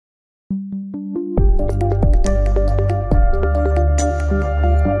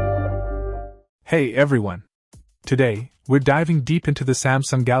Hey everyone! Today, we're diving deep into the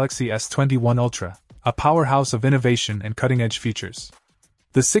Samsung Galaxy S21 Ultra, a powerhouse of innovation and cutting-edge features.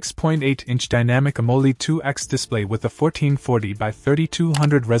 The 6.8-inch dynamic AMOLED 2X display with a 1440 by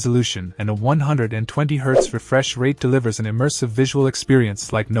 3200 resolution and a 120Hz refresh rate delivers an immersive visual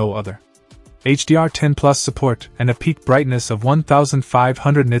experience like no other. HDR10 Plus support and a peak brightness of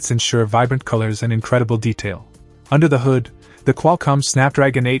 1500 nits ensure vibrant colors and incredible detail. Under the hood, the Qualcomm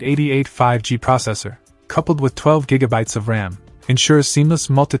Snapdragon 888 5G processor, coupled with 12GB of RAM, ensures seamless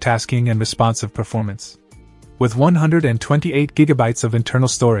multitasking and responsive performance. With 128GB of internal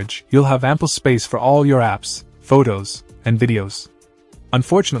storage, you'll have ample space for all your apps, photos, and videos.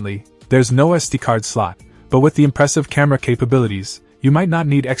 Unfortunately, there's no SD card slot, but with the impressive camera capabilities, you might not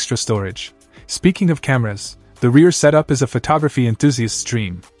need extra storage. Speaking of cameras, the rear setup is a photography enthusiast's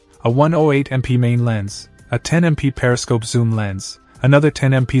dream. A 108MP main lens, a 10MP periscope zoom lens, another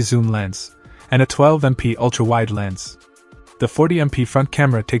 10MP zoom lens, and a 12MP ultra-wide lens. The 40MP front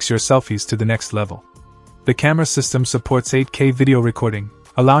camera takes your selfies to the next level. The camera system supports 8K video recording,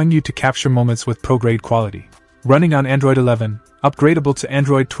 allowing you to capture moments with pro-grade quality. Running on Android 11, upgradable to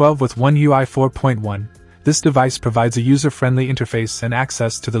Android 12 with One UI 4.1, this device provides a user-friendly interface and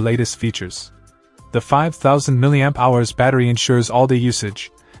access to the latest features. The 5000 mAh battery ensures all-day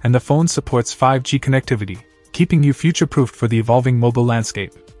usage, and the phone supports 5G connectivity, keeping you future-proofed for the evolving mobile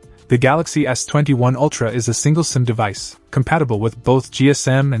landscape. The Galaxy S21 Ultra is a single SIM device, compatible with both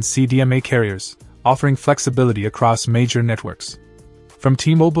GSM and CDMA carriers, offering flexibility across major networks. From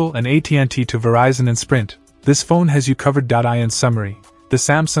T-Mobile and AT&T to Verizon and Sprint, this phone has you covered. In summary, the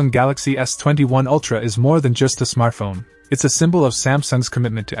Samsung Galaxy S21 Ultra is more than just a smartphone, it's a symbol of Samsung's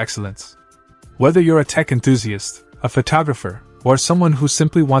commitment to excellence. Whether you're a tech enthusiast, a photographer, or someone who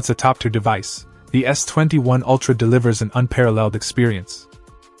simply wants a top-tier device, the S21 Ultra delivers an unparalleled experience.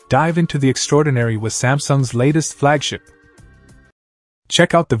 Dive into the extraordinary with Samsung's latest flagship.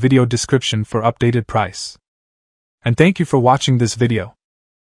 Check out the video description for updated price. And thank you for watching this video.